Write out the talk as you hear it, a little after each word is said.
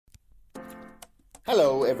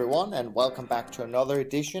Hello everyone and welcome back to another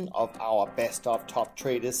edition of our Best of Top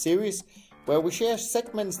Traders series, where we share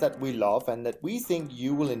segments that we love and that we think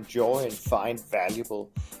you will enjoy and find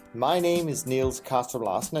valuable. My name is Niels Kastrup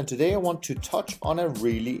Larsen and today I want to touch on a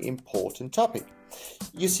really important topic.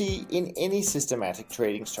 You see, in any systematic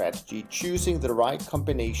trading strategy, choosing the right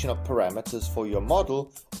combination of parameters for your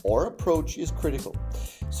model or approach is critical.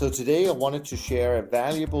 So today I wanted to share a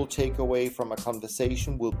valuable takeaway from a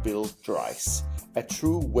conversation with Bill Dreiss, a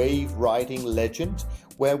true wave riding legend,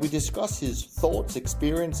 where we discuss his thoughts,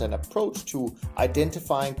 experience and approach to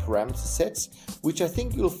identifying parameter sets, which I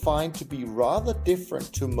think you'll find to be rather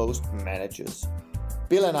different to most managers.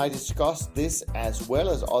 Bill and I discussed this as well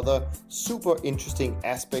as other super interesting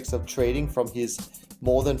aspects of trading from his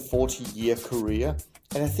more than 40-year career,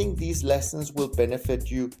 and I think these lessons will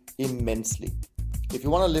benefit you immensely. If you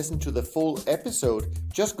want to listen to the full episode,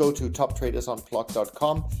 just go to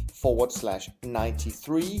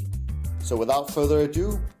toptradersunplugged.com/93. So without further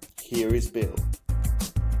ado, here is Bill.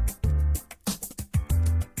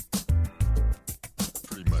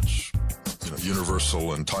 Pretty much,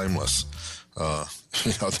 universal and timeless.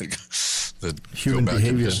 That human go back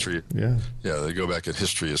behavior. in history. Yeah, they go back in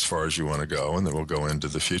history as far as you want to go, and then we'll go into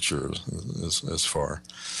the future as far.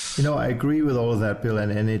 I agree with all of that, Bill,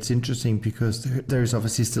 and it's interesting because there's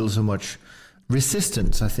obviously still so much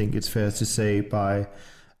resistance, I think it's fair to say, by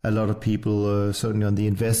a lot of people, certainly on the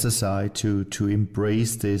investor side, to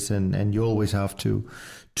embrace this, and you always have to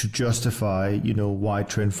justify, why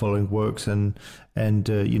trend following works, and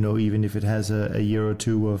even if it has a year or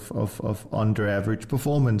two of under average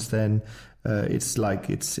performance, then it's like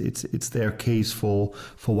it's their case for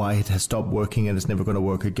why it has stopped working and it's never going to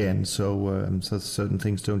work again. So certain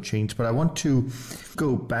things don't change. But I want to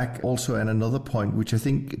go back also at another point, which I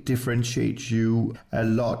think differentiates you a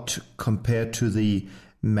lot compared to the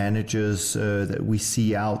managers that we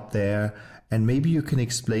see out there. And maybe you can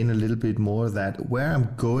explain a little bit more that where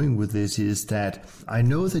I'm going with this is that I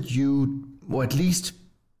know that you, or at least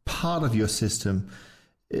part of your system,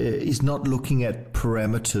 is not looking at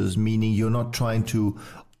parameters, meaning you're not trying to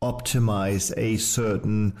optimize a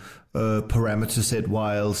certain parameter set,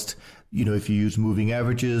 whilst if you use moving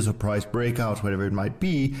averages or price breakouts, whatever it might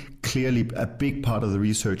be, clearly a big part of the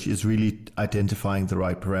research is really identifying the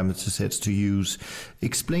right parameter sets to use.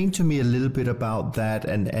 Explain to me a little bit about that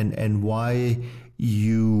and why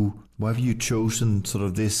have you chosen sort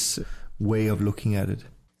of this way of looking at it?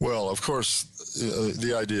 Well, of course,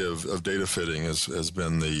 the idea of data fitting has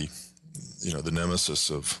been the nemesis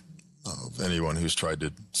of anyone who's tried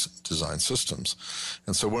to design systems.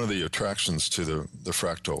 And so one of the attractions to the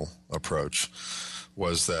fractal approach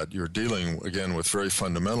was that you're dealing, again, with very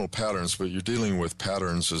fundamental patterns, but you're dealing with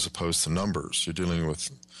patterns as opposed to numbers. You're dealing with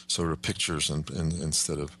sort of pictures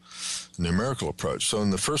instead of numerical approach. So in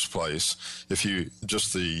the first place, if you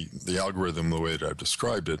just the algorithm, the way that I've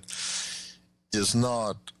described it, is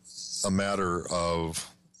not a matter of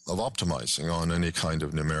optimizing on any kind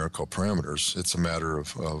of numerical parameters. It's a matter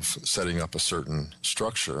of setting up a certain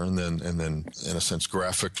structure and then in a sense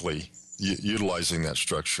graphically utilizing that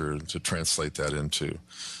structure to translate that into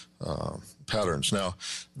patterns. Now,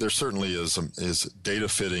 there certainly is data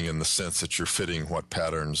fitting in the sense that you're fitting what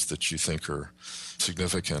patterns that you think are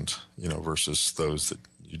significant, versus those that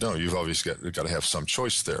you don't. You've obviously got to have some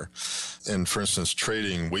choice there. And for instance,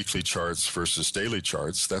 trading weekly charts versus daily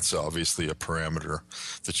charts, that's obviously a parameter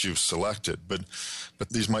that you've selected. But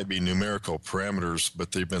these might be numerical parameters,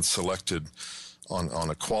 but they've been selected on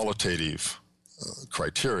a qualitative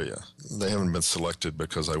criteria. They haven't been selected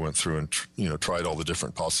because I went through and tried all the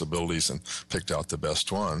different possibilities and picked out the best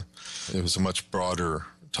one. It was a much broader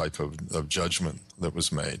type of judgment that was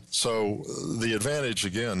made. So the advantage,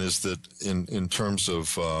 again, is that in terms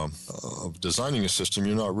of designing a system,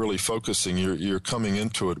 you're not really focusing. You're coming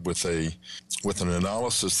into it with an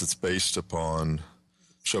analysis that's based upon,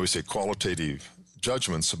 shall we say, qualitative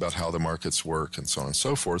judgments about how the markets work and so on and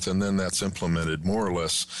so forth, and then that's implemented more or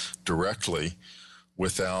less directly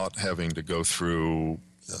without having to go through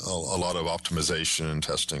a lot of optimization and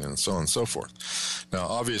testing and so on and so forth. Now,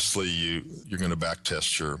 obviously, you're going to back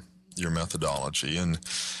test your methodology, and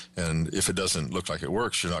if it doesn't look like it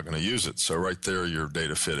works, you're not going to use it. So right there, you're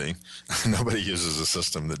data fitting. Nobody uses a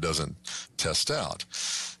system that doesn't test out.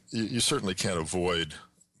 You certainly can't avoid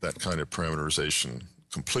that kind of parameterization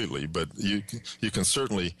completely, but you can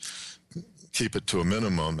certainly keep it to a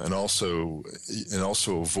minimum and also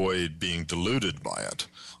avoid being diluted by it.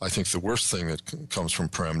 I think the worst thing that comes from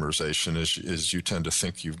parameterization is you tend to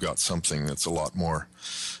think you've got something that's a lot more,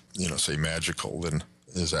 say, magical than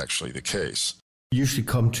is actually the case. usually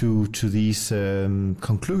come to these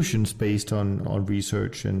conclusions based on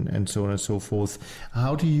research and so on and so forth.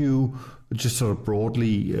 How do you just sort of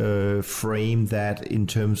broadly frame that in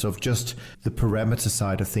terms of just the parameter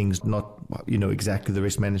side of things, not exactly the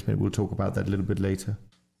risk management? We'll talk about that a little bit later.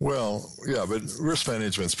 Well, yeah, but risk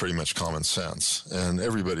management is pretty much common sense, and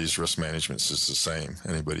everybody's risk management is the same.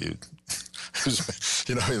 Anybody who's,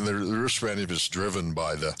 the risk management is driven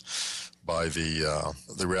by the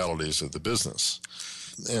realities of the business.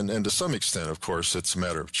 And to some extent, of course, it's a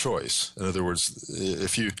matter of choice. In other words,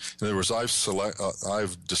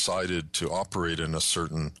 I've decided to operate in a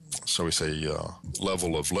certain, so we say,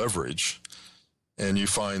 level of leverage, and you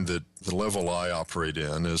find that the level I operate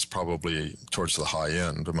in is probably towards the high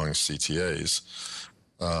end among CTAs.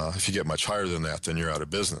 If you get much higher than that, then you're out of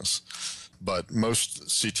business. But most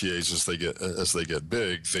CTAs, as they get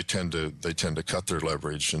big, they tend to cut their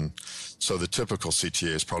leverage, and so the typical CTA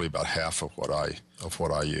is probably about half of what I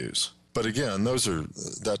use. But again,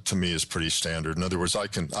 that to me is pretty standard. In other words, I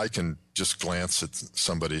can just glance at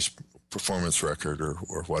somebody's performance record or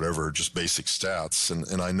whatever, just basic stats,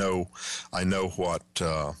 and I know what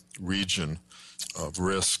region of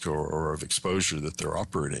risk or of exposure that they're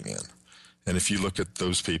operating in. And if you look at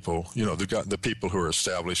those people, the people who are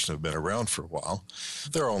established and have been around for a while,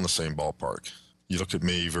 they're all in the same ballpark. You look at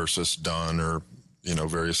me versus Dunn or,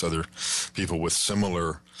 various other people with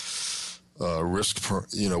similar risk,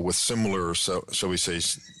 with similar, shall we say,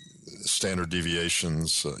 standard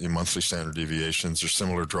deviations, monthly standard deviations or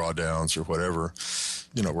similar drawdowns or whatever,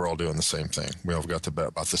 we're all doing the same thing. We all got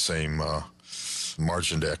about the same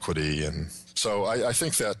margin to equity. And so I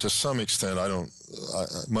think that to some extent,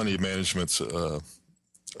 money management's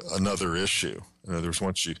another issue. In other words,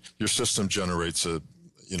 once your system generates a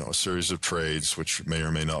series of trades which may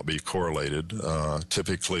or may not be correlated,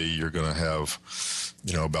 typically you're going to have,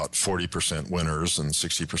 about 40% winners and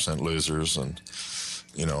 60% losers and,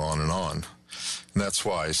 on and on. And that's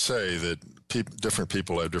why I say that different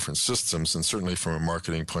people have different systems, and certainly from a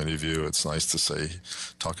marketing point of view, it's nice to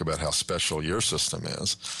talk about how special your system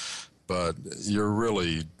is. But you're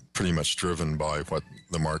really pretty much driven by what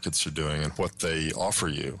the markets are doing and what they offer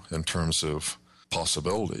you in terms of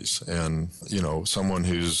possibilities. And, someone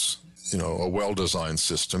who's, a well-designed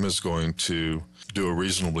system is going to do a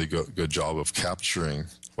reasonably good job of capturing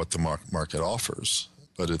what the market offers.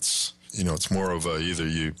 But it's more of either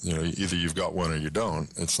you've got one or you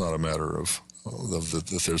don't. It's not a matter of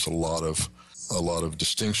that there's a lot of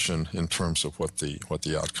distinction in terms of what the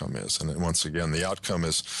outcome is. And once again, the outcome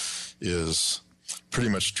is pretty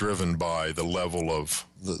much driven by the level of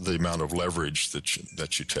the amount of leverage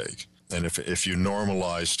that you take. And if you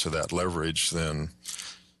normalize to that leverage, then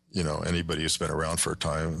anybody who's been around for a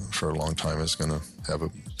long time is going to have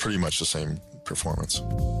pretty much the same performance.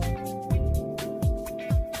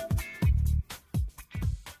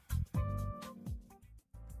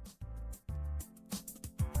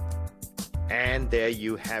 And there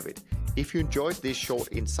you have it. If you enjoyed this short,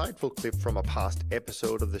 insightful clip from a past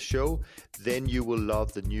episode of the show, then you will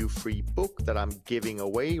love the new free book that I'm giving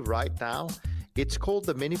away right now. It's called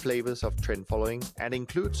The Many Flavors of Trend Following and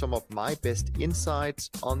includes some of my best insights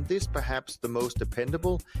on this perhaps the most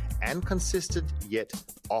dependable and consistent yet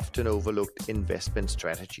often overlooked investment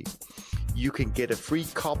strategy. You can get a free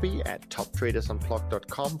copy at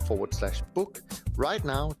toptradersunplugged.com/book right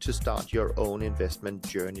now to start your own investment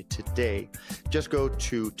journey today. Just go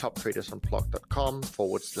to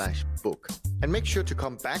toptradersunplugged.com/book. And make sure to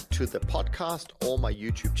come back to the podcast or my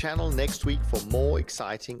YouTube channel next week for more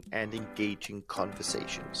exciting and engaging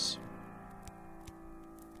conversations.